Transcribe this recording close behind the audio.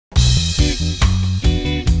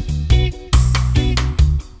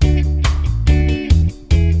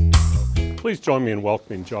please join me in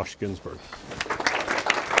welcoming Josh Ginsberg.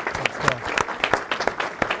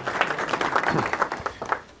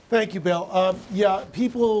 Thank you, Bill. Yeah,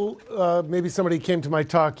 people, maybe somebody came to my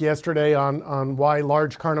talk yesterday on why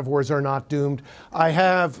large carnivores are not doomed. I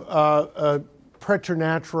have a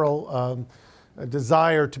preternatural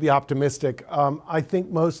desire to be optimistic. I think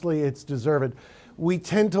mostly it's deserved. We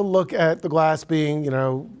tend to look at the glass being,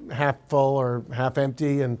 half full or half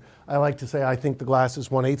empty, and I like to say I think the glass is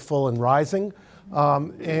 1/8 full and rising.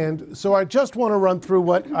 And so I just want to run through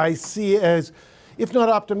what I see as, if not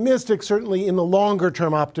optimistic, certainly in the longer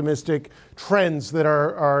term optimistic trends that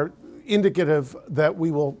are indicative that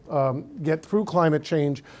we will get through climate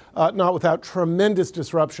change, not without tremendous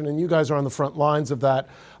disruption, and you guys are on the front lines of that.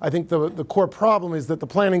 I think the core problem is that the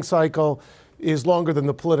planning cycle is longer than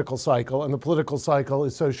the political cycle, and the political cycle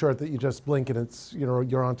is so short that you just blink and it's,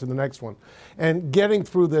 you're on to the next one. And getting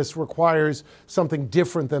through this requires something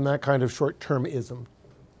different than that kind of short-termism.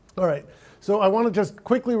 All right. So I want to just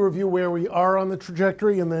quickly review where we are on the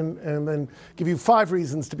trajectory and then give you 5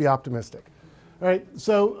 reasons to be optimistic. All right,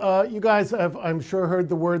 so you guys have, I'm sure, heard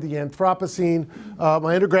the word the Anthropocene.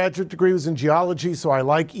 My undergraduate degree was in geology, so I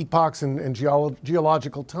like epochs and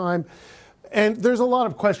geological time. And there's a lot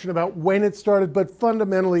of question about when it started, but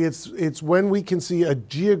fundamentally it's when we can see a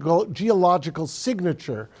geological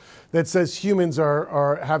signature that says humans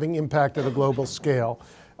are having impact at a global scale.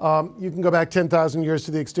 You can go back 10,000 years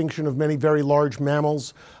to the extinction of many very large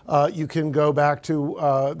mammals. You can go back to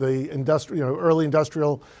the early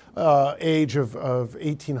industrial age of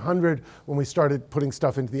 1800 when we started putting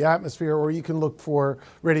stuff into the atmosphere, or you can look for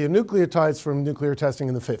radionucleotides from nuclear testing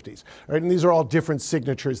in the 50s. Right? And these are all different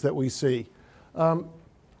signatures that we see. I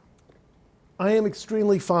am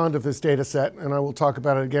extremely fond of this data set, and I will talk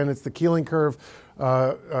about it again. It's the Keeling curve.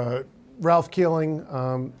 Ralph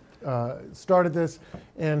Keeling started this,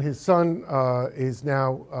 and his son is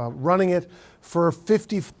now running it. For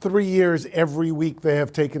 53 years, every week they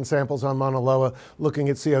have taken samples on Mauna Loa looking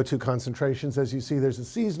at CO2 concentrations. As you see, there's a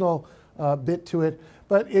seasonal bit to it,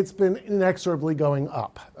 but it's been inexorably going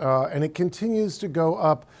up. And it continues to go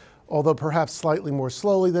up, although perhaps slightly more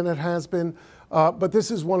slowly than it has been. But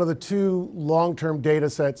this is one of the 2 long-term data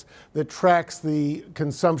sets that tracks the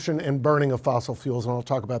consumption and burning of fossil fuels, and I'll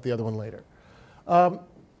talk about the other one later.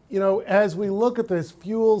 As we look at this,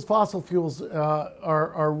 fossil fuels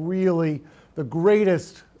are really the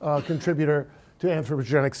greatest contributor to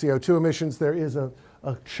anthropogenic CO2 emissions. There is a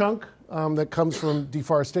chunk that comes from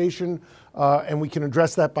deforestation, and we can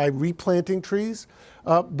address that by replanting trees.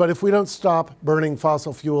 But if we don't stop burning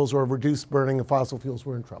fossil fuels or reduce burning of fossil fuels,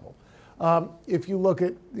 we're in trouble. If you look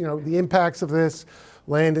at the impacts of this,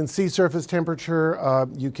 land and sea surface temperature,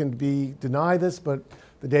 you can deny this, but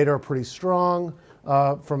the data are pretty strong.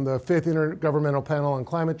 From the 5th Intergovernmental Panel on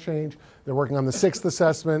Climate Change. They're working on the 6th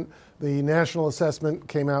assessment. The national assessment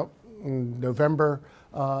came out in November,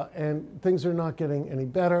 and things are not getting any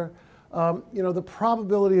better. The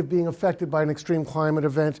probability of being affected by an extreme climate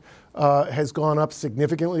event has gone up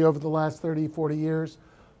significantly over the last 30, 40 years.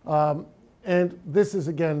 And this is,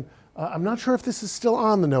 again, I'm not sure if this is still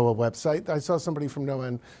on the NOAA website. I saw somebody from NOAA,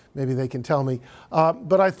 and maybe they can tell me.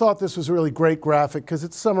 But I thought this was a really great graphic because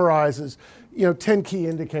it summarizes 10 key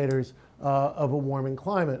indicators of a warming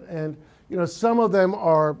climate. And some of them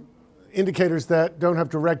are indicators that don't have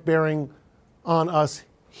direct bearing on us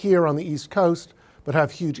here on the East Coast, but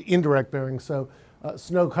have huge indirect bearing. So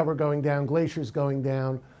snow cover going down, glaciers going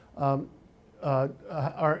down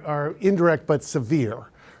are indirect but severe.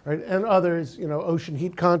 Right? And others, ocean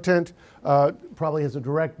heat content probably has a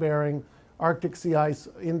direct bearing, Arctic sea ice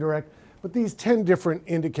indirect. But these 10 different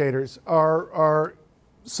indicators are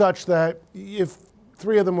such that if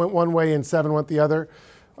 3 of them went one way and 7 went the other,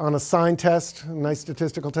 on a sign test, a nice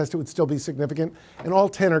statistical test, it would still be significant. And all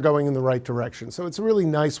 10 are going in the right direction. So it's a really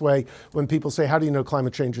nice way when people say, how do you know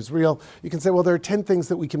climate change is real? You can say, well, there are 10 things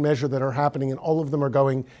that we can measure that are happening, and all of them are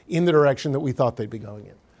going in the direction that we thought they'd be going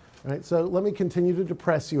in. Right, so let me continue to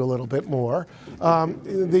depress you a little bit more.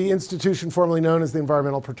 The institution formerly known as the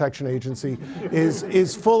Environmental Protection Agency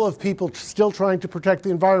is full of people still trying to protect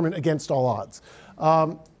the environment against all odds.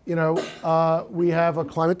 We have a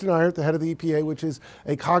climate denier at the head of the EPA, which is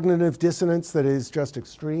a cognitive dissonance that is just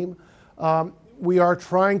extreme. We are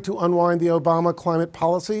trying to unwind the Obama climate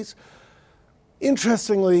policies.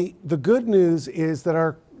 Interestingly, the good news is that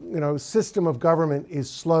our system of government is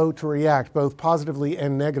slow to react, both positively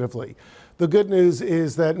and negatively. The good news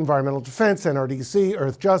is that Environmental Defense, NRDC,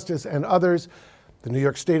 Earth Justice, and others, the New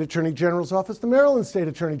York State Attorney General's Office, the Maryland State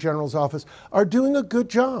Attorney General's Office, are doing a good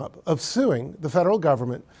job of suing the federal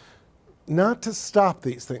government, not to stop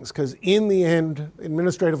these things, because in the end,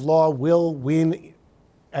 administrative law will win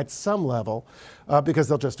at some level, because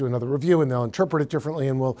they'll just do another review and they'll interpret it differently,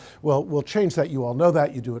 and we'll change that. You all know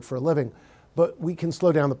that. You do it for a living. But we can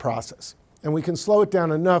slow down the process. And we can slow it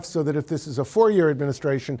down enough so that if this is a 4-year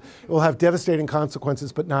administration, it will have devastating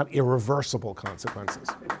consequences, but not irreversible consequences.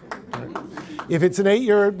 Right? If it's an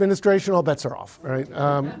 8-year administration, all bets are off. Right?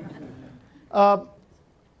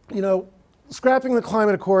 You know, scrapping the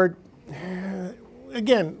climate accord,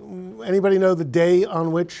 again, anybody know the day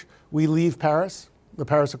on which we leave Paris, the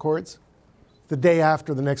Paris Accords? The day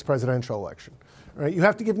after the next presidential election. Right? You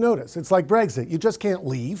have to give notice. It's like Brexit. You just can't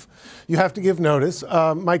leave. You have to give notice.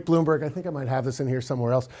 Mike Bloomberg, I think I might have this in here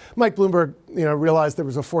somewhere else. Mike Bloomberg, realized there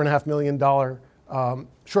was a $4.5 million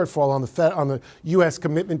shortfall on the U.S.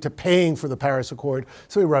 commitment to paying for the Paris Accord,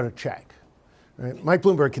 so he wrote a check. Right? Mike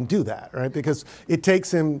Bloomberg can do that, right? Because it takes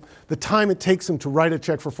him, the time it takes him to write a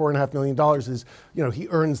check for $4.5 million is, he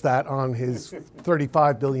earns that on his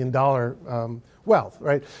 $35 billion wealth,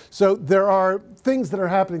 right? So there are things that are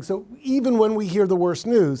happening. So even when we hear the worst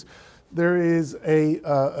news, there is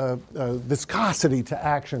a viscosity to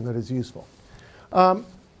action that is useful.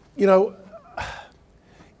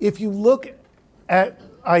 If you look at,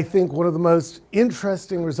 I think one of the most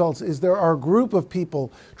interesting results is there are a group of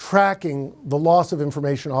people tracking the loss of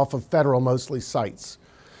information off of federal, mostly, sites.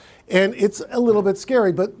 And it's a little bit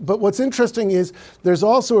scary, but what's interesting is there's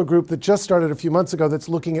also a group that just started a few months ago that's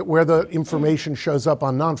looking at where the information shows up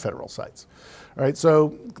on non-federal sites. All right,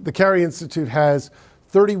 so the Cary Institute has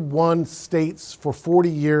 31 states for 40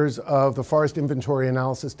 years of the forest inventory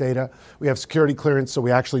analysis data. We have security clearance, so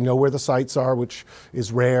we actually know where the sites are, which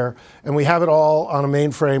is rare. And we have it all on a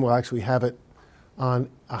mainframe. Well, actually, we have it on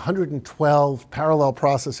 112 parallel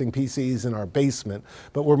processing PCs in our basement,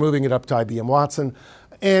 but we're moving it up to IBM Watson.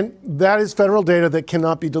 And that is federal data that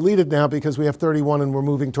cannot be deleted now because we have 31 and we're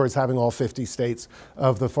moving towards having all 50 states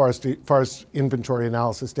of the forest inventory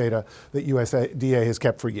analysis data that USDA has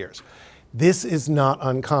kept for years. This is not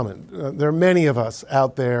uncommon. There are many of us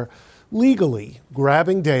out there legally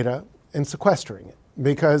grabbing data and sequestering it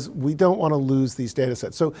because we don't want to lose these data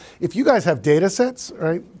sets. So if you guys have data sets,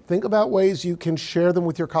 right, think about ways you can share them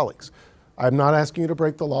with your colleagues. I'm not asking you to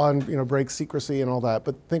break the law and break secrecy and all that,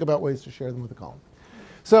 but think about ways to share them with the column.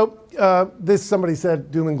 So somebody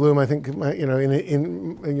said doom and gloom. I think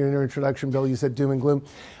in your introduction, Bill, you said doom and gloom.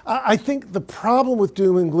 I think the problem with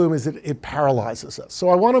doom and gloom is that it paralyzes us. So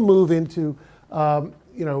I want to move into a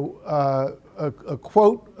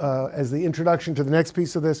quote as the introduction to the next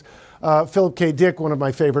piece of this. Philip K. Dick, one of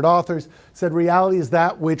my favorite authors, said, "Reality is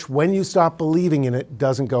that which, when you stop believing in it,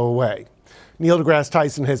 doesn't go away." Neil deGrasse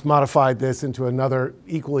Tyson has modified this into another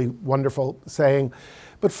equally wonderful saying.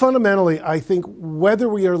 But fundamentally, I think whether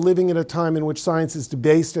we are living in a time in which science is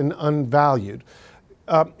debased and unvalued,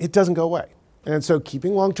 it doesn't go away. And so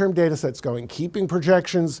keeping long-term data sets going, keeping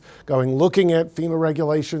projections going, looking at FEMA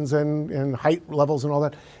regulations and height levels and all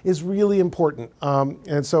that is really important.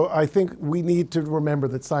 And so I think we need to remember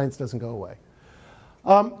that science doesn't go away.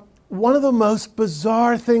 One of the most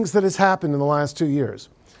bizarre things that has happened in the last 2 years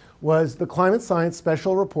was the Climate Science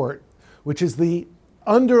Special Report, which is the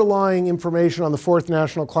underlying information on the 4th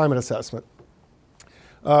National Climate Assessment.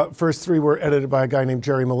 First 3 were edited by a guy named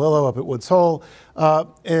Jerry Melillo up at Woods Hole.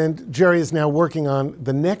 And Jerry is now working on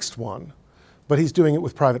the next one, but he's doing it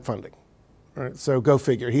with private funding. Right? So go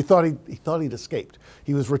figure. He thought he'd escaped.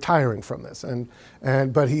 He was retiring from this,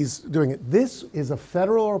 but he's doing it. This is a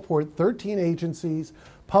federal report, 13 agencies,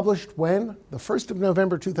 published when? The 1st of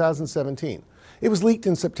November 2017. It was leaked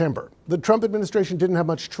in September. The Trump administration didn't have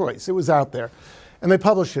much choice. It was out there. And they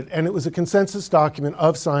published it, and it was a consensus document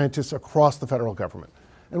of scientists across the federal government.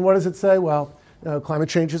 And what does it say? Well, climate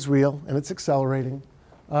change is real, and it's accelerating.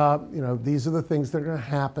 These are the things that are going to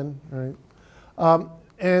happen, right?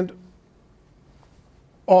 And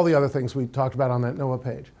all the other things we talked about on that NOAA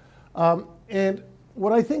page. And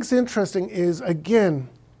what I think is interesting is, again,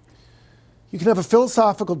 you can have a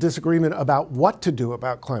philosophical disagreement about what to do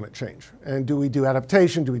about climate change. And do we do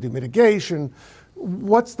adaptation? Do we do mitigation?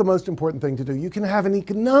 What's the most important thing to do? You can have an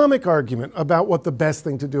economic argument about what the best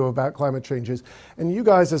thing to do about climate change is. And you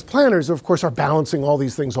guys as planners, of course, are balancing all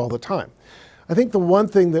these things all the time. I think the one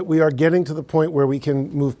thing that we are getting to the point where we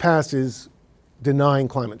can move past is denying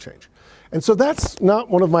climate change. And so that's not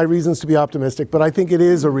one of my reasons to be optimistic, but I think it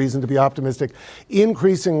is a reason to be optimistic.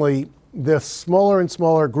 Increasingly, the smaller and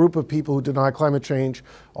smaller group of people who deny climate change,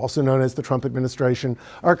 also known as the Trump administration,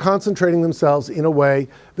 are concentrating themselves in a way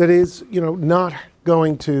that is, not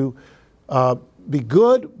going to be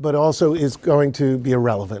good, but also is going to be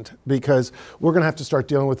irrelevant, because we're going to have to start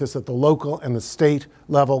dealing with this at the local and the state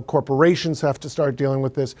level. Corporations have to start dealing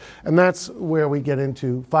with this, and that's where we get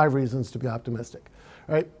into 5 reasons to be optimistic.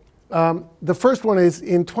 Right? The first one is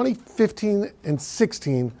in 2015 and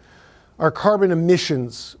 16, our carbon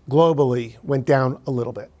emissions globally went down a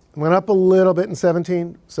little bit. It went up a little bit in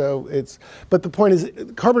 17, but the point is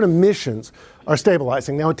carbon emissions are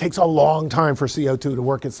stabilizing. Now it takes a long time for CO2 to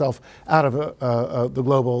work itself out of the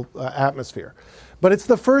global atmosphere. But it's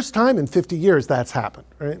the first time in 50 years that's happened,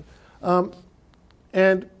 right?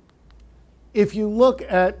 And if you look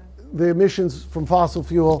at the emissions from fossil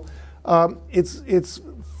fuel, it's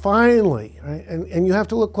finally, right? And you have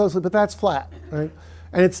to look closely, but that's flat, right?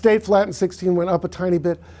 And it stayed flat in 16, went up a tiny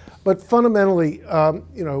bit. But fundamentally,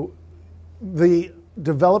 the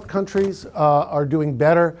developed countries are doing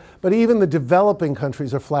better, but even the developing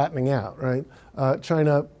countries are flattening out, right?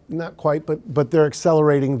 China, not quite, but they're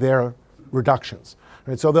accelerating their reductions,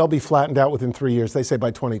 right? So they'll be flattened out within 3 years. They say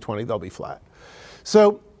by 2020 they'll be flat.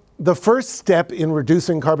 So the first step in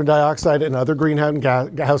reducing carbon dioxide and other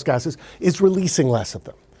greenhouse gases is releasing less of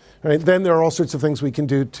them. Right? Then there are all sorts of things we can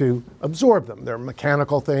do to absorb them. There are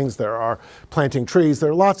mechanical things, there are planting trees,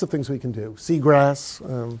 there are lots of things we can do. Seagrass,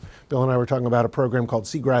 Bill and I were talking about a program called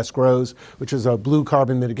Seagrass Grows, which is a blue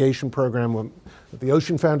carbon mitigation program that the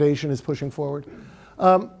Ocean Foundation is pushing forward.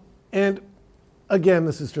 And again,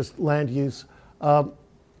 this is just land use. But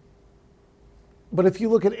if you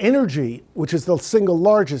look at energy, which is the single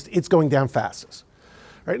largest, it's going down fastest.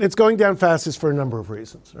 Right? And it's going down fastest for a number of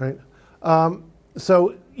reasons. Right?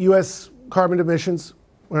 So U.S. carbon emissions,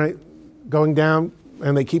 right, going down,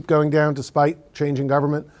 and they keep going down despite changing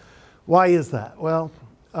government. Why is that? Well,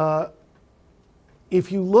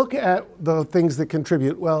 if you look at the things that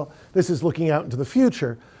contribute, well, this is looking out into the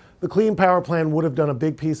future. The Clean Power Plan would have done a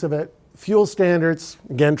big piece of it. Fuel standards,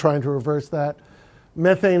 again, trying to reverse that.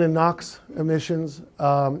 Methane and NOx emissions,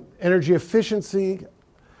 energy efficiency,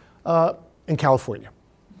 and California.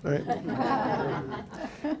 Right?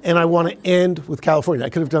 And I want to end with California. I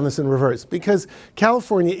could have done this in reverse, because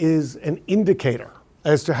California is an indicator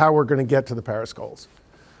as to how we're going to get to the Paris goals.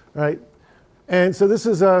 Right? And so this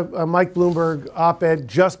is a Mike Bloomberg op-ed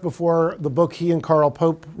just before the book he and Carl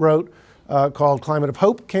Pope wrote called Climate of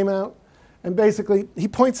Hope came out. And basically, he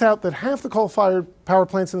points out that half the coal-fired power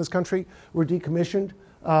plants in this country were decommissioned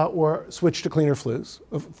or switched to cleaner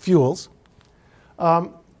fuels.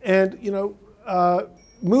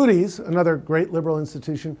 Moody's, another great liberal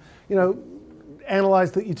institution,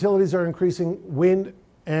 analyzed that utilities are increasing wind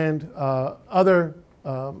and other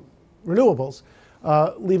renewables,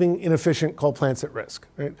 leaving inefficient coal plants at risk.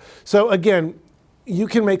 Right? So again, you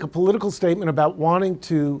can make a political statement about wanting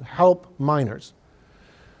to help miners.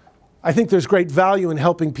 I think there's great value in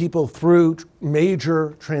helping people through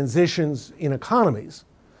major transitions in economies,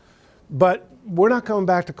 but we're not going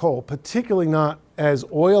back to coal, particularly not as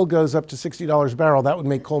oil goes up to $60 a barrel. That would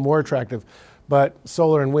make coal more attractive, but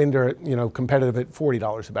solar and wind are competitive at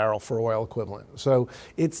 $40 a barrel for oil equivalent. So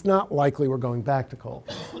it's not likely we're going back to coal.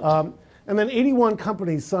 And then 81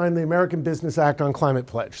 companies signed the American Business Act on Climate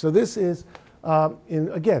Pledge. So this is,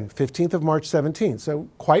 again, 15th of March 17, so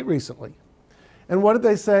quite recently. And what did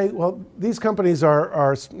they say? Well, these companies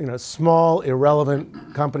are small,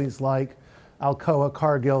 irrelevant companies like Alcoa,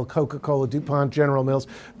 Cargill, Coca-Cola, DuPont, General Mills,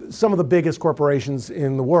 some of the biggest corporations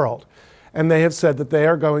in the world. And they have said that they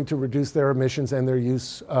are going to reduce their emissions and their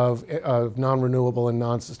use of non-renewable and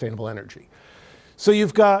non-sustainable energy. So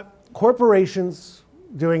you've got corporations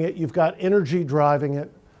doing it, you've got energy driving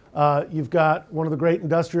it, you've got one of the great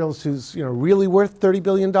industrials who's really worth $30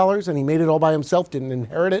 billion, and he made it all by himself, didn't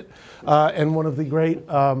inherit it, and one of the great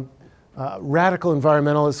radical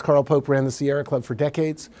environmentalists, Carl Pope, ran the Sierra Club for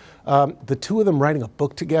decades. The two of them writing a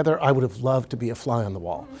book together, I would have loved to be a fly on the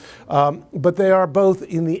wall. But they are both,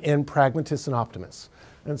 in the end, pragmatists and optimists.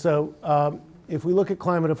 And so if we look at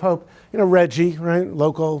Climate of Hope, Reggie, right,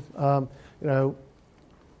 local,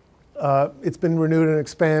 it's been renewed and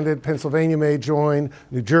expanded. Pennsylvania may join.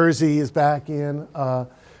 New Jersey is back in.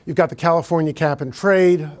 You've got the California cap and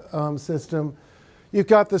trade system. You've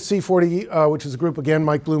got the C40, which is a group, again,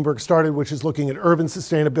 Mike Bloomberg started, which is looking at urban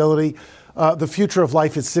sustainability. The future of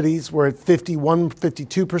life is cities. We're at 51,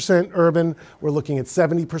 52% urban. We're looking at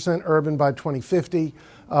 70% urban by 2050.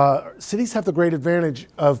 Cities have the great advantage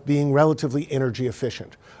of being relatively energy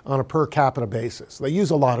efficient on a per capita basis. They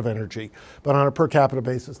use a lot of energy, but on a per capita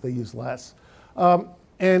basis, they use less.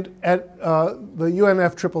 And at the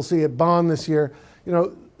UNFCCC at Bonn this year,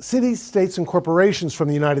 cities, states, and corporations from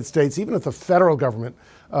the United States, even if the federal government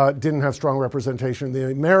didn't have strong representation, the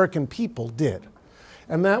American people did.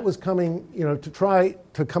 And that was coming, to try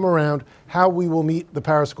to come around how we will meet the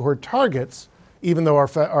Paris Accord targets, even though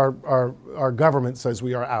our government says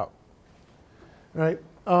we are out, right?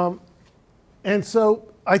 And so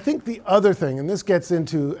I think the other thing, and this gets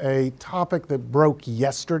into a topic that broke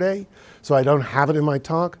yesterday, so I don't have it in my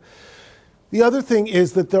talk. The other thing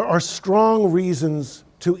is that there are strong reasons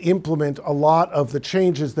to implement a lot of the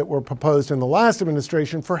changes that were proposed in the last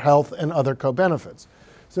administration for health and other co-benefits.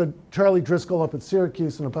 So Charlie Driscoll up at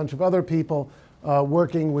Syracuse and a bunch of other people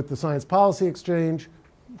working with the Science Policy Exchange,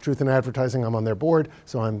 Truth in Advertising, I'm on their board,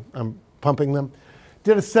 so I'm pumping them,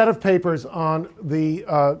 did a set of papers on the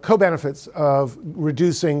co-benefits of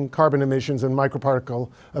reducing carbon emissions and microparticle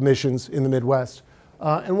emissions in the Midwest.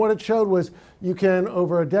 And what it showed was you can,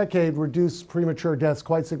 over a decade, reduce premature deaths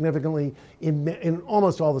quite significantly in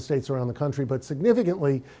almost all the states around the country, but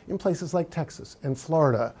significantly in places like Texas and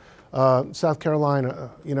Florida, South Carolina.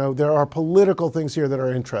 There are political things here that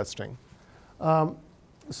are interesting.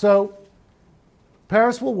 So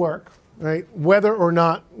Paris will work. Right? Whether or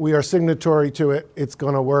not we are signatory to it, it's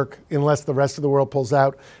going to work unless the rest of the world pulls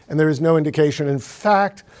out. And there is no indication. In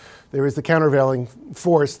fact, there is the countervailing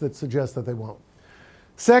force that suggests that they won't.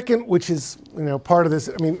 Second, which is part of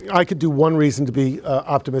this, I could do one reason to be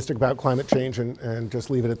optimistic about climate change and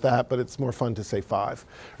just leave it at that, but it's more fun to say 5.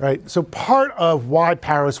 Right? So part of why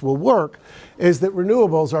Paris will work is that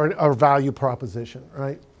renewables are a value proposition.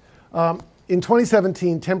 Right? In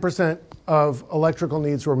 2017, 10% of electrical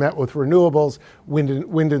needs were met with renewables,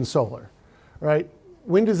 wind and solar, right?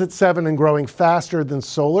 Wind is at 7 and growing faster than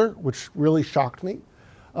solar, which really shocked me.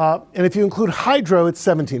 And if you include hydro, it's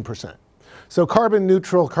 17%. So carbon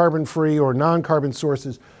neutral, carbon free, or non-carbon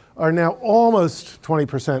sources are now almost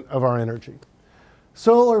 20% of our energy.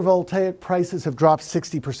 Solar voltaic prices have dropped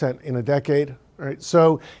 60% in a decade. Right?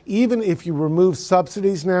 So even if you remove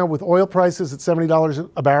subsidies now with oil prices at $70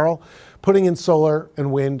 a barrel, putting in solar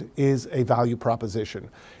and wind is a value proposition.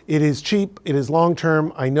 It is cheap, it is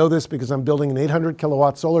long-term. I know this because I'm building an 800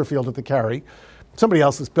 kilowatt solar field at the Cary. Somebody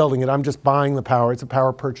else is building it, I'm just buying the power. It's a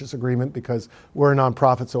power purchase agreement because we're a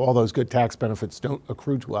nonprofit, so all those good tax benefits don't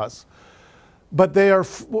accrue to us. But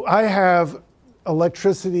I have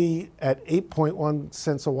electricity at 8.1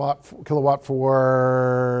 cents a kilowatt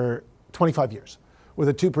for 25 years with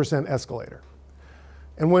a 2% escalator.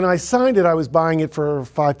 And when I signed it, I was buying it for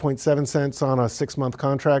 5.7 cents on a 6-month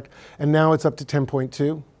contract, and now it's up to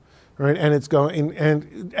 10.2, right? And it's going,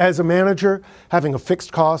 and as a manager, having a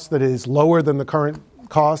fixed cost that is lower than the current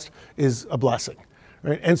cost is a blessing,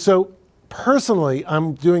 right? And so personally,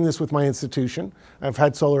 I'm doing this with my institution. I've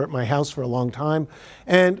had solar at my house for a long time,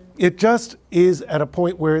 and it just is at a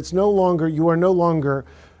point where it's no longer, you are no longer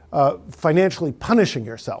financially punishing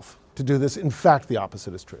yourself to do this. In fact, the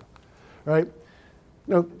opposite is true, right?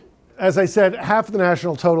 As I said, half of the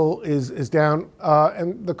national total is down,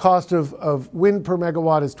 and the cost of wind per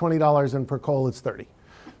megawatt is $20, and per coal it's $30.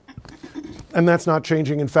 And that's not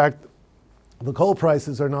changing. In fact, the coal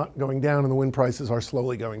prices are not going down, and the wind prices are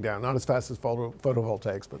slowly going down. Not as fast as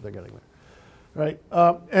photovoltaics, but they're getting there,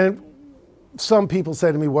 right? And some people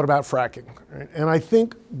say to me, what about fracking? Right? And I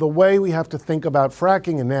think the way we have to think about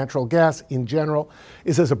fracking and natural gas in general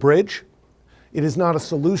is as a bridge. It is not a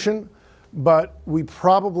solution, but we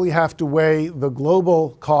probably have to weigh the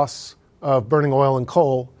global costs of burning oil and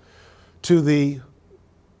coal to the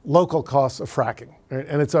local costs of fracking. Right?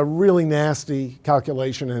 And it's a really nasty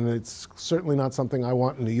calculation, and it's certainly not something I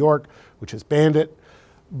want in New York, which has banned it.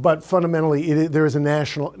 But fundamentally, there is a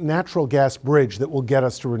natural gas bridge that will get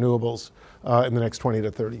us to renewables in the next 20 to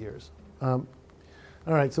 30 years. All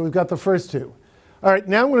right, so we've got the first two. All right,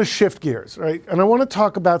 now I'm going to shift gears, right? And I want to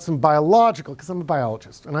talk about some biological, because I'm a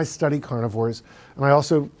biologist, and I study carnivores, and I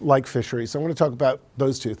also like fisheries, so I'm going to talk about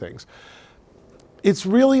those two things. It's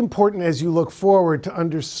really important as you look forward to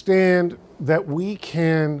understand that we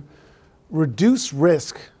can reduce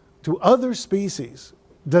risk to other species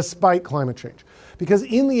despite climate change. Because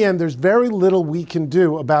in the end, there's very little we can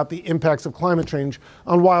do about the impacts of climate change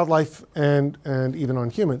on wildlife and even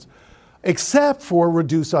on humans, except for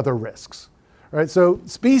reduce other risks. Right? So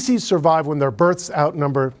species survive when their births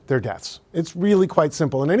outnumber their deaths. It's really quite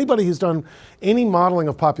simple. And anybody who's done any modeling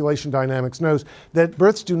of population dynamics knows that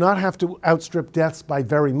births do not have to outstrip deaths by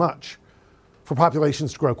very much for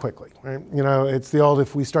populations to grow quickly. Right? It's the old,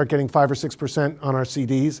 if we start getting 5 or 6% on our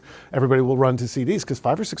CDs, everybody will run to CDs because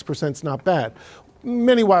 5 or 6% is not bad.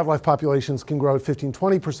 Many wildlife populations can grow at 15,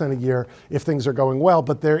 20% a year if things are going well,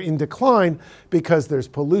 but they're in decline because there's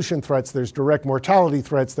pollution threats, there's direct mortality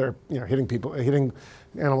threats, they're hitting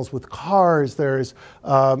animals with cars, there's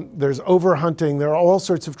overhunting, there are all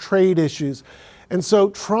sorts of trade issues. And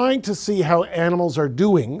so trying to see how animals are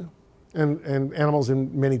doing, and animals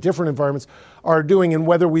in many different environments are doing, and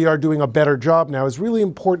whether we are doing a better job now is really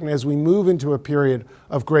important as we move into a period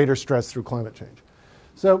of greater stress through climate change.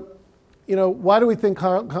 So, why do we think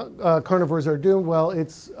carnivores are doomed? Well,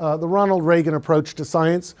 it's the Ronald Reagan approach to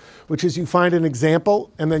science, which is you find an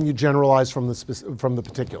example and then you generalize from the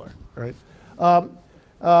particular, right?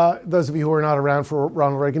 Those of you who are not around for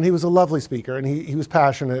Ronald Reagan, he was a lovely speaker, and he was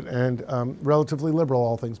passionate and relatively liberal,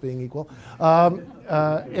 all things being equal.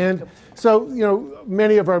 And so,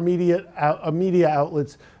 many of our media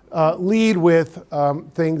outlets lead with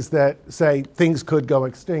things that say things could go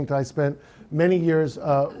extinct. I spent many years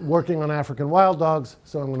working on African wild dogs,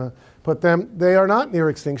 so I'm going to put them. They are not near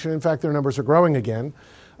extinction. In fact, their numbers are growing again.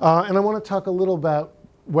 And I want to talk a little about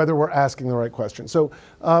whether we're asking the right question. So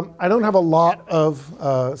I don't have a lot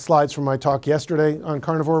of slides from my talk yesterday on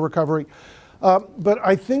carnivore recovery, but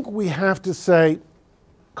I think we have to say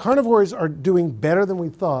carnivores are doing better than we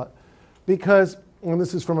thought because, and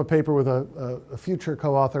this is from a paper with a future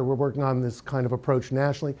co-author, we're working on this kind of approach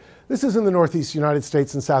nationally. This is in the Northeast United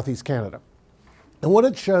States and Southeast Canada. And what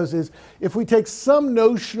it shows is if we take some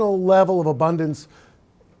notional level of abundance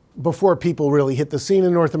before people really hit the scene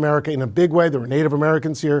in North America in a big way, there were Native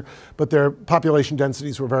Americans here, but their population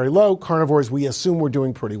densities were very low. Carnivores, we assume, were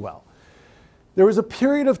doing pretty well. There was a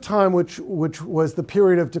period of time which was the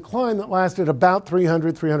period of decline that lasted about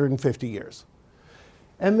 350 years.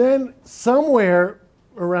 And then somewhere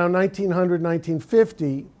around 1900,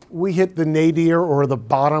 1950, we hit the nadir, or the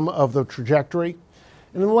bottom of the trajectory.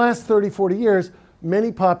 And in the last 30, 40 years,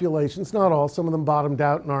 many populations, not all, some of them bottomed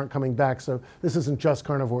out and aren't coming back. So this isn't just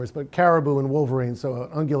carnivores, but caribou and wolverine, so an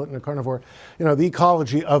ungulate and a carnivore. The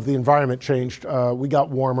ecology of the environment changed. We got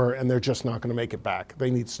warmer, and they're just not going to make it back.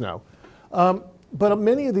 They need snow. But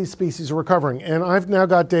many of these species are recovering. And I've now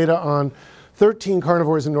got data on 13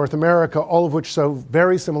 carnivores in North America, all of which show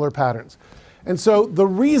very similar patterns. And so the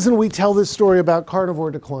reason we tell this story about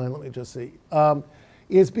carnivore decline, let me just see,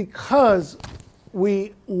 is because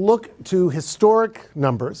we look to historic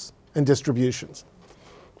numbers and distributions.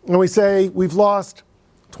 And we say we've lost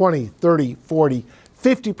 20, 30, 40,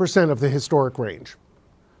 50% of the historic range.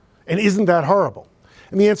 And isn't that horrible?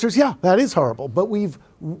 And the answer is, yeah, that is horrible. But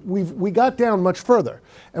we got down much further.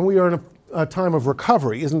 And we are in a time of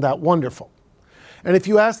recovery. Isn't that wonderful? And if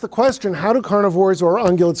you ask the question, how do carnivores or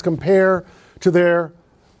ungulates compare to their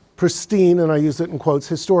pristine, and I use it in quotes,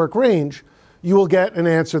 historic range, you will get an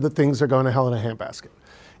answer that things are going to hell in a handbasket.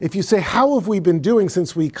 If you say, how have we been doing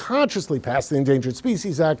since we consciously passed the Endangered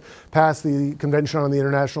Species Act, passed the Convention on the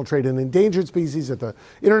International Trade in Endangered Species at the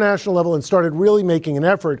international level, and started really making an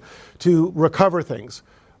effort to recover things,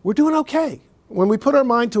 we're doing okay. When we put our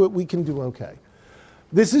mind to it, we can do okay.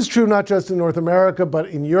 This is true not just in North America, but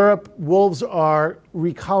in Europe. Wolves are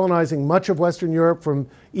recolonizing much of Western Europe from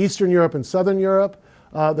Eastern Europe and Southern Europe.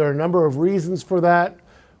 There are a number of reasons for that.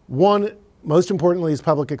 One, most importantly, is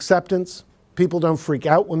public acceptance. People don't freak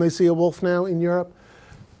out when they see a wolf now in Europe.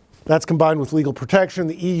 That's combined with legal protection.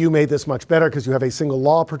 The EU made this much better because you have a single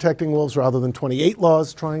law protecting wolves rather than 28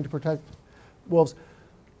 laws trying to protect wolves.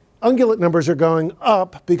 Ungulate numbers are going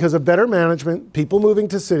up because of better management, people moving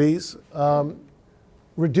to cities,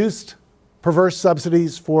 reduced perverse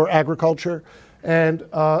subsidies for agriculture, and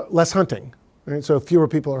less hunting. Right? So fewer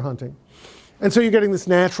people are hunting. And so you're getting this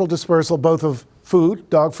natural dispersal both of food,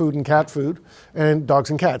 dog food and cat food, and dogs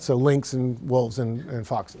and cats, so lynx and wolves and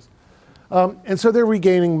foxes. And so they're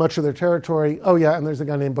regaining much of their territory. Oh yeah, and there's a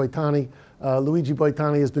guy named Boitani. Luigi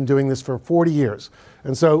Boitani has been doing this for 40 years.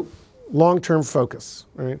 And so long-term focus.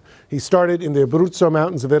 Right? He started in the Abruzzo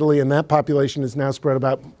Mountains of Italy, and that population is now spread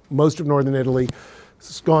about most of northern Italy.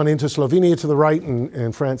 It's gone into Slovenia to the right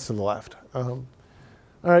and France to the left. All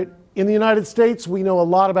right. In the United States, we know a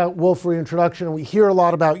lot about wolf reintroduction, and we hear a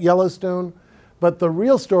lot about Yellowstone. But the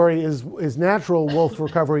real story is natural wolf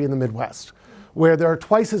recovery in the Midwest, where there are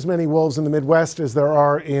twice as many wolves in the Midwest as there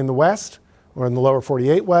are in the West, or in the lower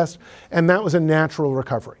 48 West, and that was a natural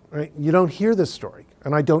recovery. Right? You don't hear this story,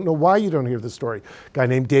 and I don't know why you don't hear this story. A guy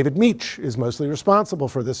named David Meach is mostly responsible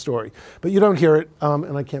for this story, but you don't hear it,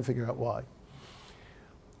 and I can't figure out why.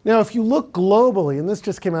 Now, if you look globally, and this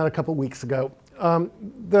just came out a couple weeks ago,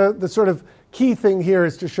 the sort of key thing here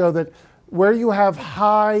is to show that where you have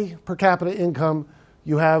high per capita income,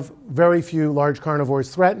 you have very few large carnivores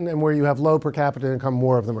threatened, and where you have low per capita income,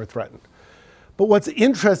 more of them are threatened. But what's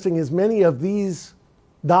interesting is many of these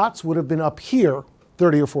dots would have been up here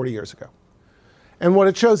 30 or 40 years ago. And what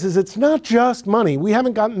it shows is it's not just money. We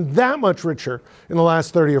haven't gotten that much richer in the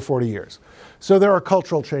last 30 or 40 years. So there are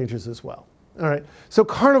cultural changes as well. All right. So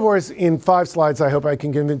carnivores, in 5 slides, I hope I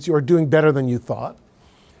can convince you, are doing better than you thought.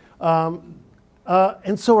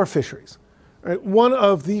 And so are fisheries. Right? One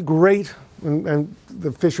of the great, and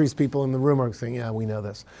the fisheries people in the room are saying, yeah, we know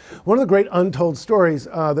this. One of the great untold stories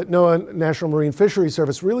that NOAA, National Marine Fisheries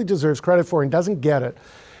Service, really deserves credit for and doesn't get it,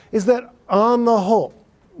 is that on the whole,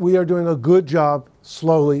 we are doing a good job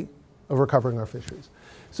slowly of recovering our fisheries.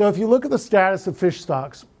 So if you look at the status of fish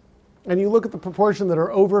stocks, and you look at the proportion that are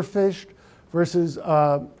overfished versus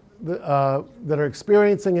that are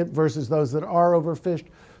experiencing it versus those that are overfished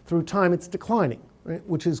through time, it's declining, right?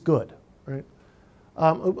 Which is good, right?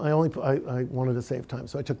 I wanted to save time,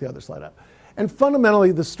 so I took the other slide out. And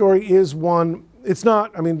fundamentally, the story is one. It's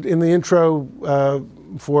not. I mean, in the intro,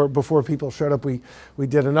 before people showed up, we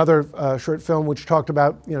did another short film which talked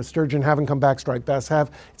about sturgeon haven't come back, striped bass have.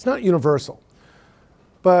 It's not universal.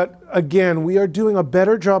 But again, we are doing a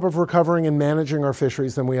better job of recovering and managing our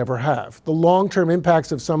fisheries than we ever have. The long-term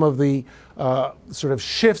impacts of some of the sort of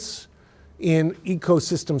shifts in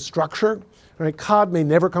ecosystem structure, right? Cod may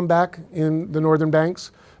never come back in the northern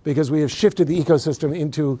banks because we have shifted the ecosystem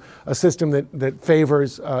into a system that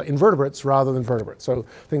favors invertebrates rather than vertebrates. So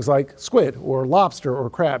things like squid or lobster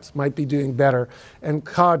or crabs might be doing better, and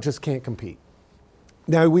cod just can't compete.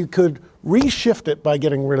 Now, we could reshift it by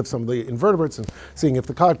getting rid of some of the invertebrates and seeing if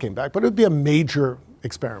the cod came back, but it would be a major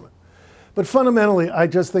experiment. But fundamentally, I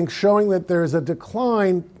just think showing that there's a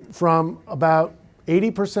decline from about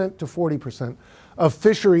 80% to 40% of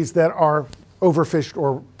fisheries that are overfished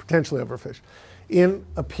or potentially overfished in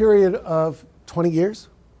a period of 20 years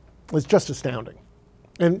is just astounding.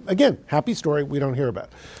 And again, happy story we don't hear about.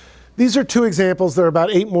 These are 2 examples. There are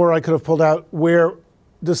about 8 more I could have pulled out where,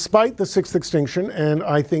 despite the 6th extinction, and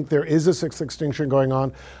I think there is a 6th extinction going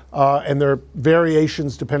on, and there are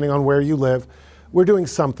variations depending on where you live, we're doing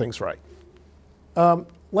some things right.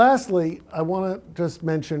 Lastly, I want to just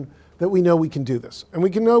mention that we know we can do this. And we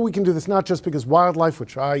know we can do this not just because wildlife,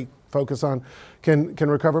 which I focus on, can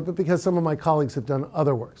recover, but because some of my colleagues have done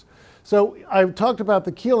other works. So I've talked about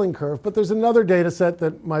the Keeling curve, but there's another data set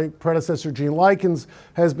that my predecessor, Gene Likens,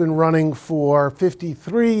 has been running for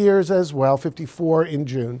 53 years as well, 54 in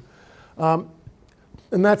June. And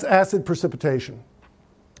that's acid precipitation.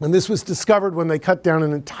 And this was discovered when they cut down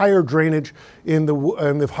an entire drainage in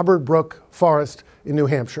the Hubbard Brook forest in New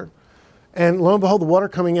Hampshire. And lo and behold, the water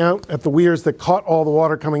coming out at the weirs that caught all the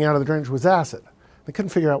water coming out of the drainage was acid. They couldn't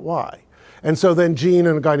figure out why. And so then Gene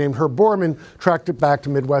and a guy named Herb Borman tracked it back to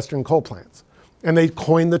Midwestern coal plants. And they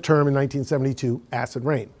coined the term in 1972, acid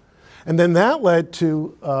rain. And then that led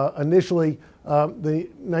to initially the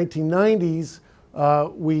 1990s,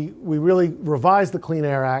 we really revised the Clean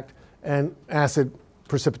Air Act, and acid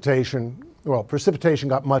precipitation, well, precipitation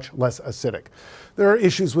got much less acidic. There are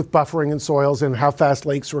issues with buffering in soils and how fast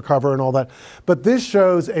lakes recover and all that. But this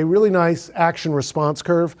shows a really nice action response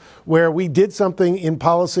curve where we did something in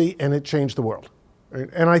policy and it changed the world. Right?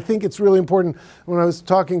 And I think it's really important. When I was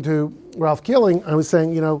talking to Ralph Keeling, I was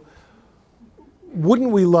saying,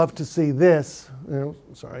 wouldn't we love to see this, wouldn't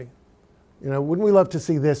we love to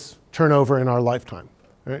see this turn over in our lifetime,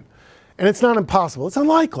 right? And it's not impossible. It's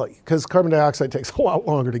unlikely because carbon dioxide takes a lot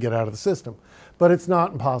longer to get out of the system, but it's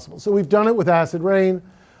not impossible. So we've done it with acid rain.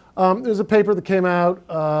 There's a paper that came out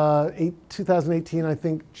 2018, I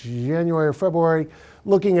think, January or February,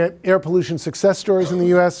 looking at air pollution success stories in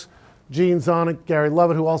the US. Gene's on it, Gary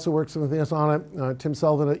Lovett, who also works with us on it, Tim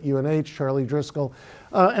Sullivan at UNH, Charlie Driscoll.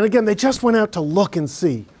 And again, they just went out to look and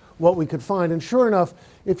see what we could find. And sure enough,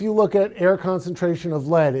 if you look at air concentration of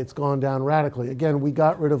lead, it's gone down radically. Again, we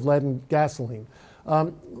got rid of lead in gasoline.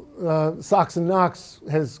 SOx and NOx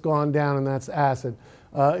has gone down, and that's acid.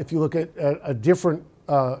 If you look at a different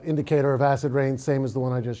indicator of acid rain, same as the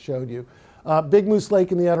one I just showed you. Big Moose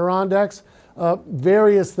Lake in the Adirondacks,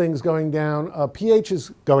 various things going down. pH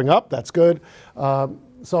is going up, that's good.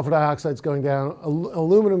 Sulfur dioxide's going down,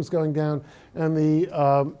 aluminum's going down, and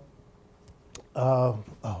the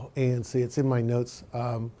ANC, it's in my notes.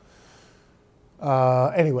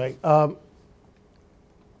 Anyway, and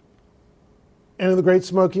in the Great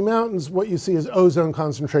Smoky Mountains, what you see is ozone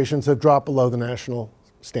concentrations have dropped below the national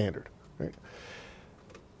standard. Right?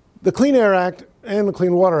 The Clean Air Act and the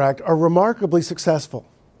Clean Water Act are remarkably successful,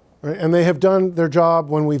 right? And they have done their job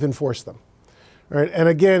when we've enforced them. Right? And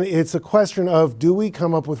again, it's a question of, do we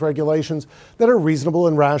come up with regulations that are reasonable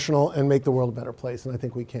and rational and make the world a better place? And I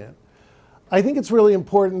think we can. I think it's really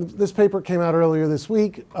important. This paper came out earlier this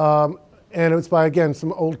week, and it's by, again,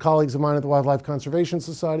 some old colleagues of mine at the Wildlife Conservation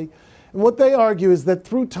Society. And what they argue is that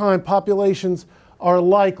through time, populations are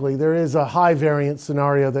likely, there is a high variance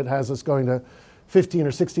scenario that has us going to 15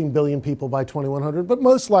 or 16 billion people by 2100, but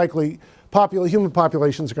most likely human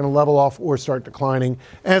populations are going to level off or start declining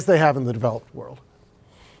as they have in the developed world.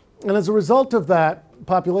 And as a result of that,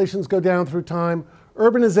 populations go down through time,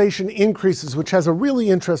 urbanization increases, which has a really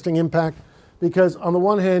interesting impact because on the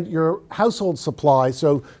one hand, your household supply,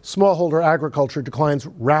 so smallholder agriculture, declines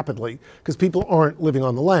rapidly because people aren't living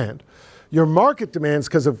on the land. Your market demands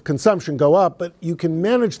because of consumption go up, but you can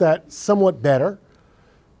manage that somewhat better,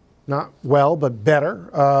 not well, but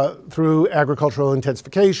better, through agricultural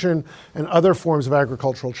intensification and other forms of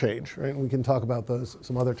agricultural change. Right? We can talk about those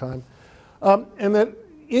some other time. And that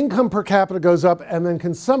income per capita goes up and then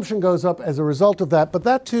consumption goes up as a result of that, but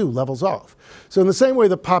that too levels off. So in the same way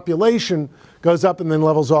the population goes up and then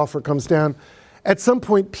levels off or comes down, at some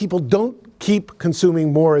point people don't keep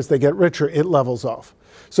consuming more as they get richer, it levels off.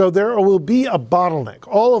 So there will be a bottleneck.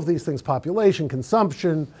 All of these things, population,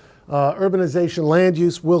 consumption, urbanization, land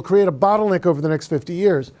use, will create a bottleneck over the next 50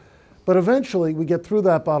 years. But eventually we get through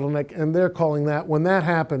that bottleneck, and they're calling that, when that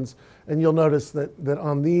happens, and you'll notice that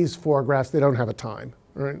on these four graphs, they don't have a time,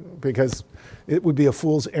 right? Because it would be a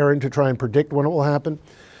fool's errand to try and predict when it will happen.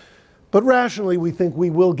 But rationally, we think we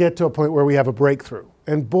will get to a point where we have a breakthrough.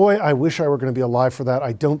 And boy, I wish I were going to be alive for that.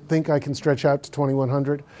 I don't think I can stretch out to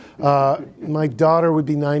 2100. My daughter would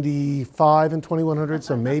be 95 in 2100,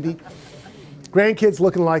 so maybe. Grandkids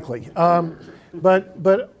looking likely.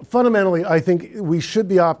 But fundamentally, I think we should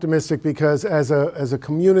be optimistic because as a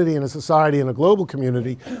community and a society and a global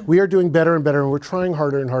community, we are doing better and better, and we're trying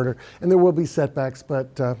harder and harder. And there will be setbacks,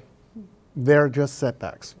 but they're just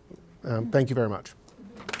setbacks. Thank you very much.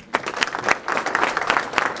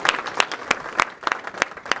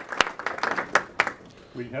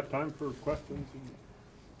 We have time for questions.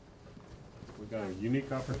 We've got a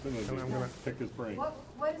unique opportunity to pick his brain.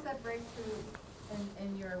 What is that breakthrough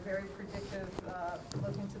in your very predictive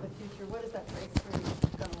look into the future? What is that breakthrough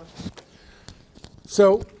going to look like?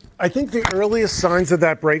 So I think the earliest signs of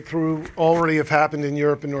that breakthrough already have happened in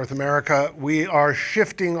Europe and North America. We are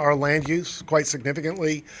shifting our land use quite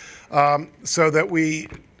significantly so that we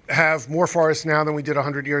have more forests now than we did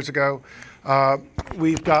 100 years ago.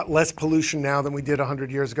 We've got less pollution now than we did 100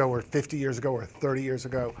 years ago, or 50 years ago, or 30 years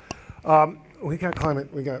ago. We got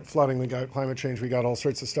climate, we got flooding, we got climate change, we got all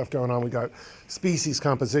sorts of stuff going on. We got species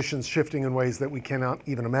compositions shifting in ways that we cannot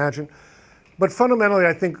even imagine. But fundamentally,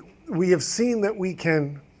 I think we have seen that we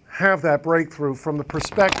can have that breakthrough from the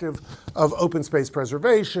perspective of open space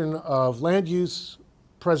preservation, of land use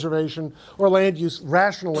preservation, or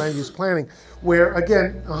rational land use planning, where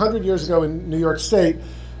again, 100 years ago in New York State,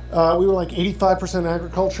 we were like 85%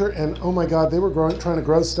 agriculture, and oh my God, they were trying to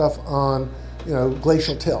grow stuff on,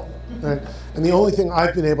 glacial till, right? And the only thing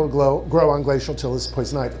I've been able to grow on glacial till is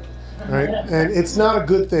poison ivy, right? And it's not a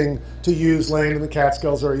good thing to use land in the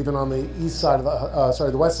Catskills or even on the east side of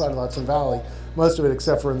the west side of the Hudson Valley. Most of it,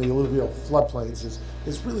 except for in the alluvial floodplains, is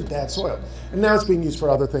really bad soil. And now it's being used for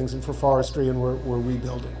other things and for forestry, and we're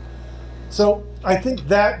rebuilding. So I think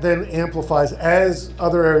that then amplifies as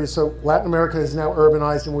other areas. So Latin America is now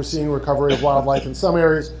urbanized, and we're seeing recovery of wildlife in some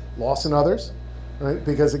areas, loss in others, right?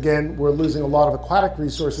 Because again, we're losing a lot of aquatic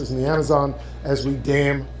resources in the Amazon as we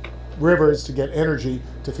dam rivers to get energy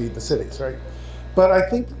to feed the cities, right? But I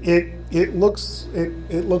think it looks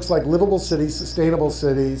like livable cities, sustainable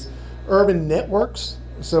cities, urban networks.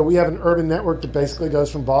 So we have an urban network that basically goes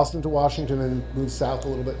from Boston to Washington and moves south a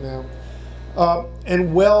little bit now.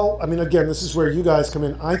 Again, this is where you guys come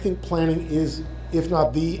in. I think planning is, if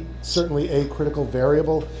not certainly a critical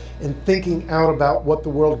variable in thinking out about what the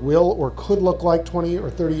world will or could look like 20 or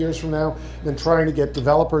 30 years from now, and then trying to get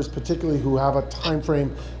developers, particularly who have a time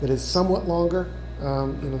frame that is somewhat longer.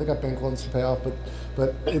 They got bank loans to pay off,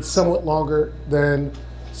 but it's somewhat longer than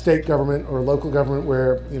state government or local government,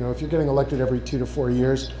 where if you're getting elected every 2 to 4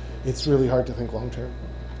 years, it's really hard to think long term.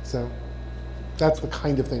 So that's the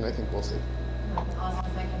kind of thing I think we'll see.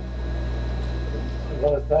 Awesome, thank you. I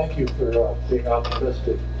want to thank you for being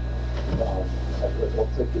optimistic. I don't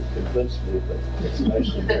think you've convinced me, but it's nice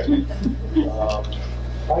to hear.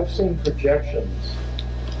 I've seen projections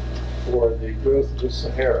for the growth of the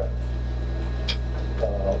Sahara,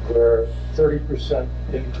 where 30%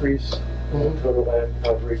 increase in total land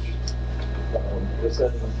coverage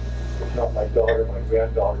within, if not my daughter, my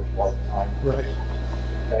granddaughter's lifetime. Right.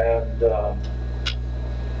 And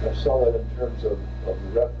I saw that in terms of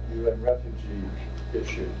the UN refugee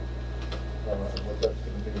issue, and what that's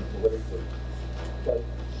going to mean politically. But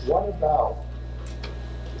what about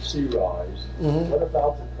the sea rise? What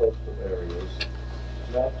about the coastal areas?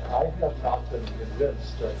 That I have not been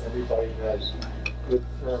convinced that anybody has good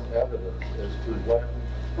firm evidence as to when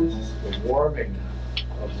the warming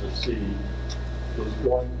of the sea is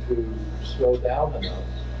going to slow down enough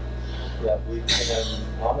that we can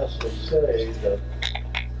honestly say that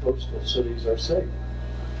coastal cities are safe.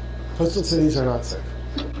 Coastal cities are not safe.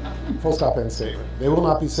 Full stop, end statement. They will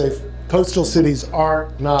not be safe. Coastal cities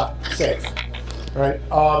are not safe. All right.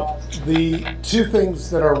 The two things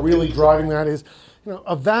that are really driving that is,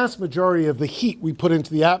 a vast majority of the heat we put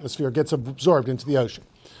into the atmosphere gets absorbed into the ocean,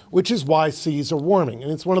 which is why seas are warming.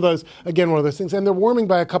 And it's one of those things. And they're warming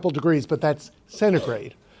by a couple degrees, but that's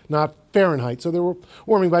centigrade, not Fahrenheit. So they're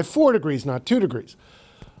warming by 4 degrees, not 2 degrees.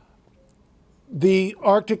 The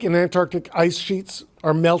Arctic and Antarctic ice sheets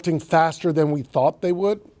are melting faster than we thought they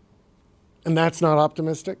would, and that's not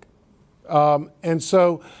optimistic. And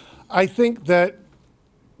so I think that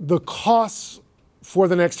the costs for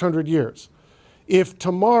the next 100 years, if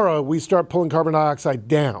tomorrow we start pulling carbon dioxide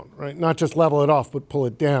down, right, not just level it off, but pull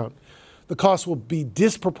it down, the cost will be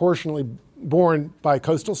disproportionately borne by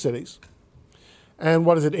coastal cities. And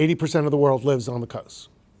what is it? 80% of the world lives on the coast.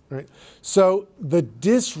 Right? So the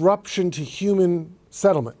disruption to human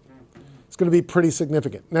settlement is going to be pretty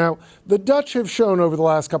significant. Now, the Dutch have shown over the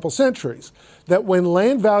last couple centuries that when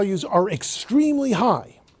land values are extremely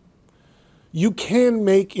high, you can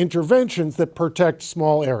make interventions that protect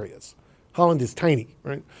small areas. Holland is tiny,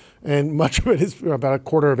 right? And much of it is, about a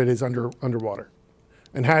quarter of it is underwater,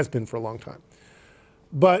 and has been for a long time.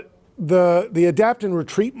 But the adapt and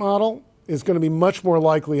retreat model is going to be much more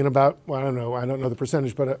likely in about, well, I don't know the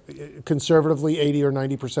percentage, but conservatively 80 or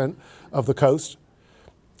 90% of the coast.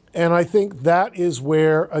 And I think that is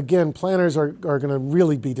where, again, planners are going to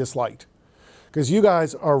really be disliked. Because you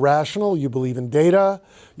guys are rational, you believe in data,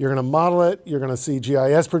 you're going to model it, you're going to see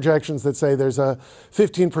GIS projections that say there's a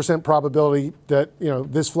 15% probability that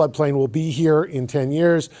this floodplain will be here in 10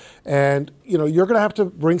 years. And you're going to have to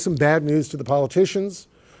bring some bad news to the politicians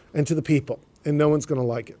and to the people. And no one's going to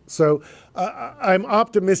like it. So I'm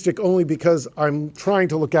optimistic only because I'm trying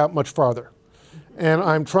to look out much farther. And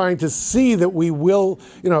I'm trying to see that we will,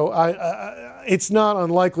 it's not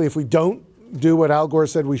unlikely if we don't do what Al Gore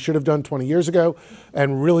said we should have done 20 years ago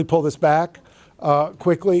and really pull this back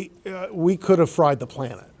quickly, we could have fried the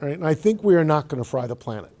planet, right? And I think we are not going to fry the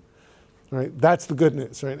planet, right? That's the good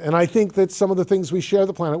news, right? And I think that some of the things we share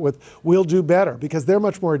the planet with will do better because they're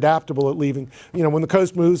much more adaptable at leaving. When the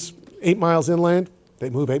coast moves 8 miles inland, they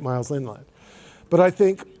move 8 miles inland. But I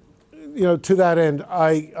think, to that end,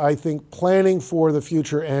 I think planning for the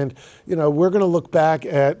future and, we're going to look back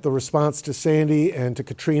at the response to Sandy and to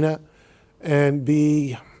Katrina and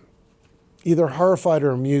be either horrified or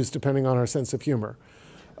amused, depending on our sense of humor,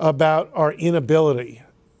 about our inability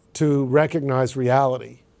to recognize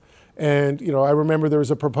reality. And, I remember there was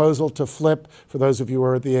a proposal to flip, for those of you who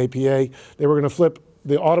are at the APA, they were going to flip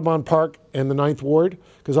the Audubon Park and the Ninth Ward,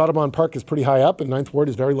 because Audubon Park is pretty high up and Ninth Ward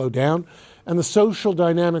is very low down. And the social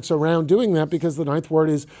dynamics around doing that, because the Ninth Ward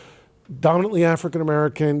is dominantly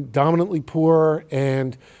African-American, dominantly poor,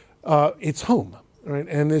 and it's home, right?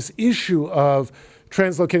 And this issue of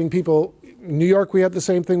translocating people, New York, we had the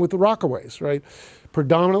same thing with the Rockaways, right?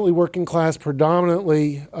 Predominantly working class,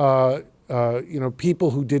 predominantly people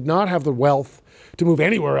who did not have the wealth to move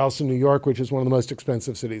anywhere else in New York, which is one of the most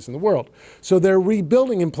expensive cities in the world. So they're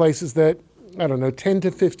rebuilding in places that, 10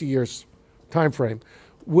 to 50 years time frame,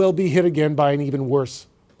 will be hit again by an even worse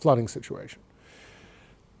flooding situation.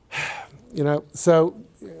 So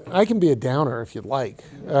I can be a downer if you'd like.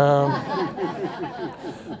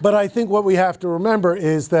 But I think what we have to remember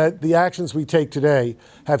is that the actions we take today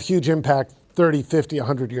have huge impact 30, 50,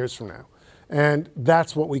 100 years from now. And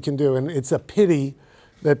that's what we can do. And it's a pity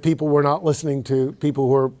that people were not listening to people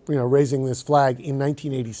who were raising this flag in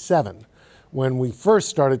 1987 when we first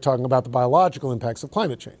started talking about the biological impacts of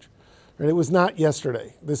climate change. And it was not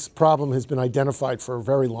yesterday. This problem has been identified for a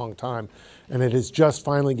very long time, and it is just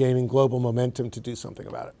finally gaining global momentum to do something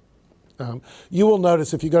about it. You will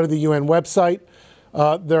notice if you go to the UN website,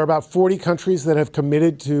 there are about 40 countries that have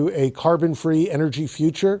committed to a carbon-free energy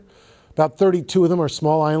future. About 32 of them are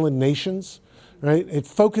small island nations. Right? It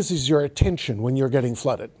focuses your attention when you're getting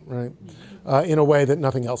flooded, right? In a way that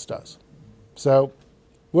nothing else does. So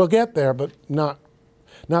we'll get there, but not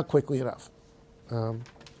quickly enough.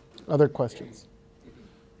 Other questions?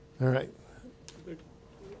 All right.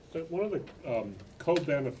 One of the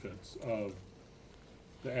co-benefits of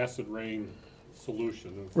the acid rain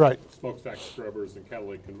solution of smokestack scrubbers and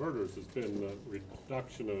catalytic converters has been the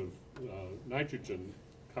reduction of nitrogen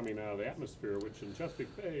coming out of the atmosphere, which in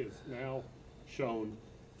Chesapeake Bay is now shown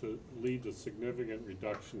to lead to significant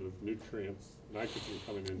reduction of nutrients, nitrogen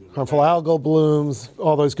coming into the harmful algal blooms,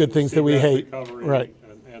 all those good things that we hate. Recovery, right.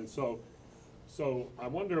 And so So I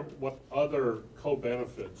wonder what other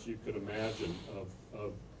co-benefits you could imagine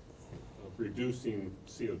of reducing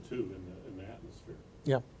CO2 in the atmosphere.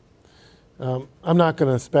 Yeah. I'm not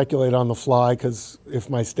going to speculate on the fly, because if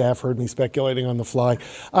my staff heard me speculating on the fly,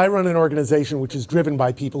 I run an organization which is driven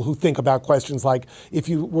by people who think about questions like, if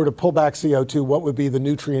you were to pull back CO2, what would be the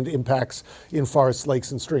nutrient impacts in forests,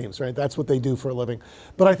 lakes, and streams, right? That's what they do for a living.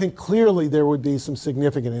 But I think clearly there would be some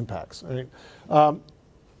significant impacts, right?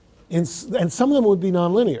 And some of them would be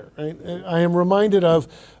nonlinear, right? I am reminded of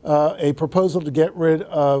a proposal to get rid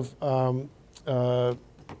of, oh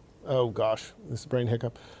gosh, this is a brain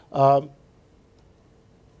hiccup.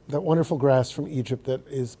 That wonderful grass from Egypt that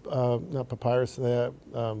is not papyrus,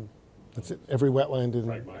 that's it, every wetland in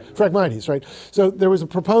Phragmites, right? So there was a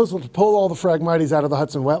proposal to pull all the Phragmites out of the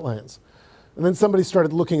Hudson wetlands. And then somebody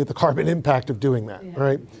started looking at the carbon impact of doing that,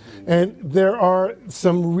 right? And there are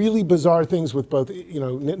some really bizarre things with both,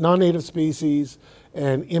 non-native species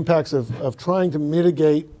and impacts of trying to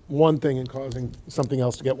mitigate one thing and causing something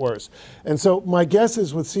else to get worse. And so my guess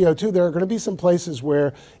is with CO2, there are going to be some places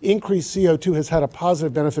where increased CO2 has had a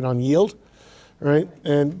positive benefit on yield, right?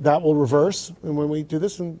 And that will reverse and when we do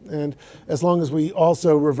this. And as long as we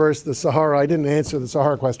also reverse the Sahara, I didn't answer the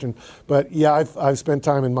Sahara question, but yeah, I've spent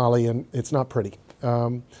time in Mali and it's not pretty.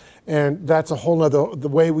 And that's a whole nother, the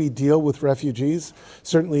way we deal with refugees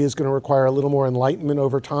certainly is going to require a little more enlightenment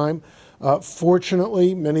over time.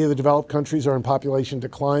 Fortunately, many of the developed countries are in population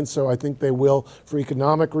decline, so I think they will, for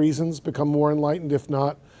economic reasons, become more enlightened, if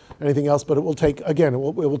not anything else. But it will take, again, it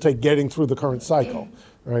will take getting through the current cycle,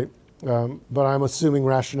 right? But I'm assuming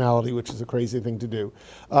rationality, which is a crazy thing to do.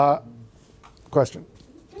 Question?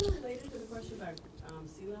 Kind of related to the question about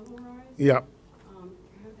sea level rise. Yeah.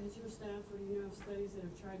 Has your staff, or do you know of studies that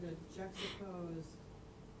have tried to juxtapose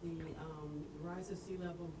the rise of sea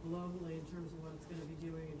level globally in terms of what it's going to be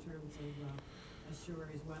doing in terms of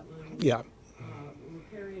estuaries, wetlands, Yeah.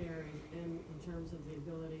 riparian areas, and in terms of the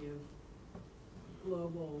ability of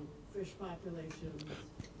global fish populations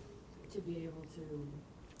to be able to...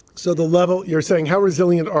 So the level, you're saying, how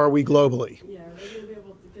resilient are we globally? Yeah, are they going to be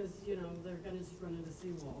able to, because, they're going to just run into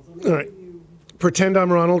seawalls. All right. Pretend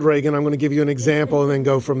I'm Ronald Reagan. I'm going to give you an example and then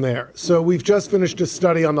go from there. So we've just finished a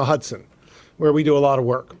study on the Hudson, where we do a lot of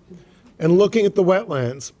work. And looking at the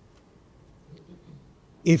wetlands,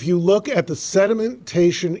 if you look at the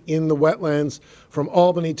sedimentation in the wetlands from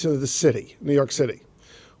Albany to the city, New York City,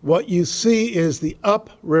 what you see is the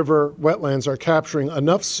upriver wetlands are capturing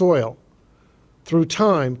enough soil through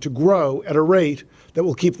time to grow at a rate that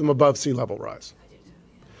will keep them above sea level rise.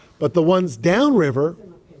 But the ones downriver,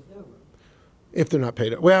 if they're not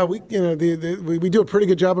paid, well, we do a pretty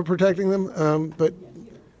good job of protecting them, but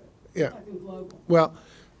yeah, well,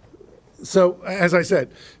 so as I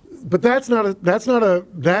said, but that's not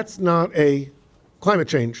a climate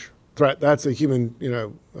change threat. That's a human,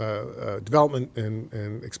 development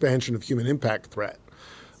and expansion of human impact threat.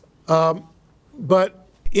 But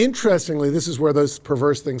interestingly, this is where those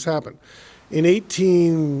perverse things happen. In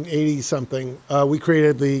 1880-something, we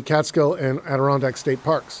created the Catskill and Adirondack State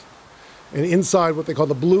Parks. And inside what they call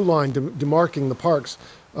the blue line demarking the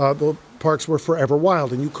parks were forever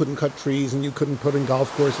wild, and you couldn't cut trees and you couldn't put in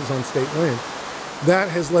golf courses on state land. That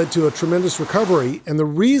has led to a tremendous recovery, and the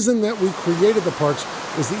reason that we created the parks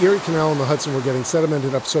was the Erie Canal and the Hudson were getting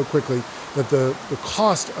sedimented up so quickly that the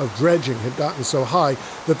cost of dredging had gotten so high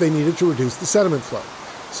that they needed to reduce the sediment flow.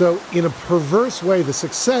 So in a perverse way, the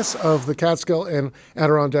success of the Catskill and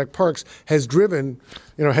Adirondack parks has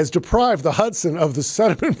deprived the Hudson of the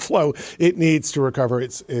sediment flow it needs to recover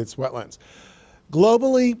its wetlands.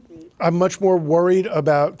 Globally, I'm much more worried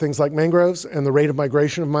about things like mangroves and the rate of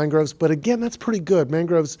migration of mangroves, but again, that's pretty good.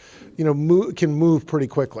 Mangroves, can move pretty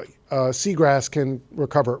quickly. Seagrass can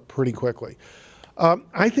recover pretty quickly.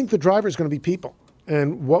 I think the driver is going to be people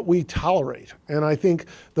and what we tolerate. And I think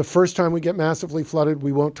the first time we get massively flooded,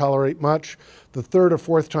 we won't tolerate much. The third or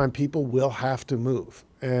fourth time, people will have to move.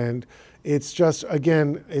 And it's just,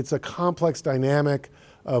 again, it's a complex dynamic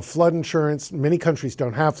of flood insurance. Many countries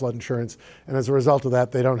don't have flood insurance, and as a result of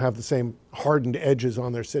that, they don't have the same hardened edges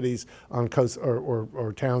on their cities on coast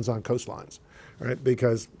or towns on coastlines, right?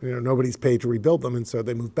 Because nobody's paid to rebuild them, and so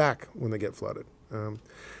they move back when they get flooded. I'm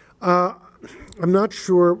not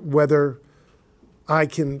sure whether I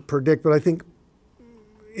can predict, but I think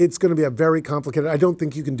it's going to be a very complicated. I don't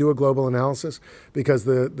think you can do a global analysis because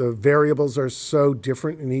the variables are so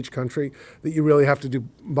different in each country that you really have to do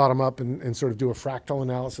bottom up and sort of do a fractal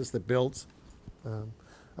analysis that builds. And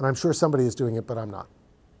I'm sure somebody is doing it, but I'm not.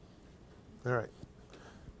 All right.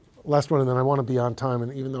 Last one, and then I want to be on time.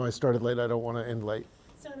 And even though I started late, I don't want to end late.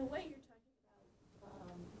 So in a way, you're talking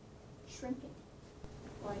about shrinking.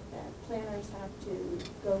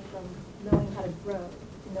 go from knowing how to grow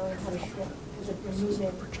to knowing how to shrink? Because if you're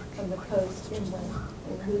moving from the coast inland,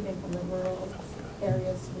 and you're moving from the rural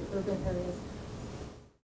areas to the urban areas,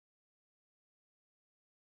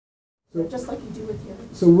 just like you do with your...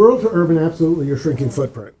 So rural to urban, absolutely, you're shrinking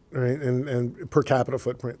footprint, right, and per capita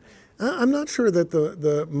footprint. I'm not sure that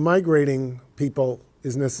the migrating people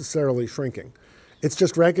is necessarily shrinking. It's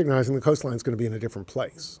just recognizing the coastline is going to be in a different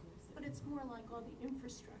place. But it's more like all the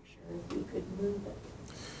infrastructure, if we could move it.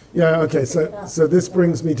 Yeah, okay, so this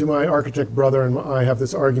brings me to my architect brother, and I have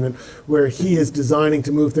this argument where he is designing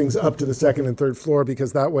to move things up to the second and third floor,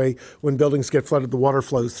 because that way when buildings get flooded, the water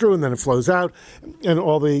flows through and then it flows out, and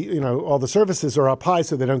all the services are up high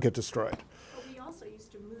so they don't get destroyed. But we also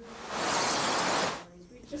used to move,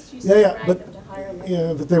 we just used to drag them to higher levels.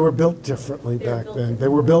 Yeah, but they were built differently back then. They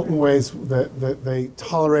were built in ways that they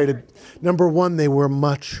tolerated. Number one, they were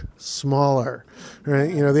much smaller.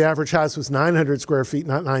 Right? You know, the average house was 900 square feet,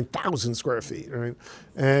 not 9,000 square feet. Right?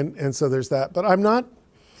 And so there's that. But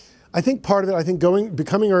I think part of it, I think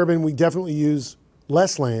becoming urban, we definitely use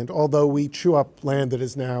less land, although we chew up land that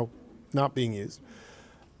is now not being used.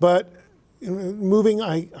 But moving,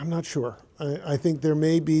 I'm not sure. I think there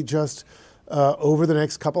may be just over the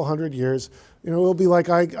next couple hundred years, it'll be like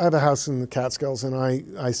I have a house in the Catskills, and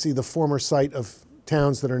I see the former site of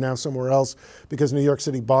towns that are now somewhere else because New York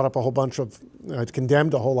City bought up a whole bunch of,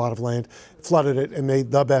 condemned a whole lot of land, flooded it, and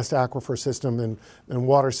made the best aquifer system and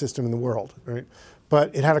water system in the world, right?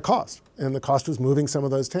 But it had a cost, and the cost was moving some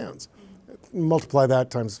of those towns. Multiply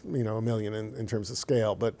that times, a million in terms of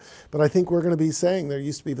scale. But I think we're going to be saying there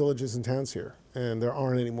used to be villages and towns here, and there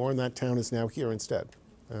aren't anymore, and that town is now here instead.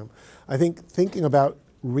 I think thinking about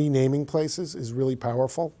renaming places is really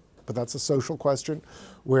powerful, but that's a social question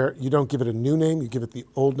where you don't give it a new name, you give it the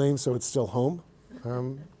old name so it's still home.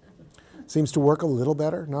 Seems to work a little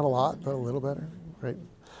better, not a lot, but a little better, right?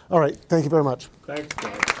 All right, thank you very much. Thanks,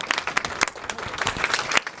 John.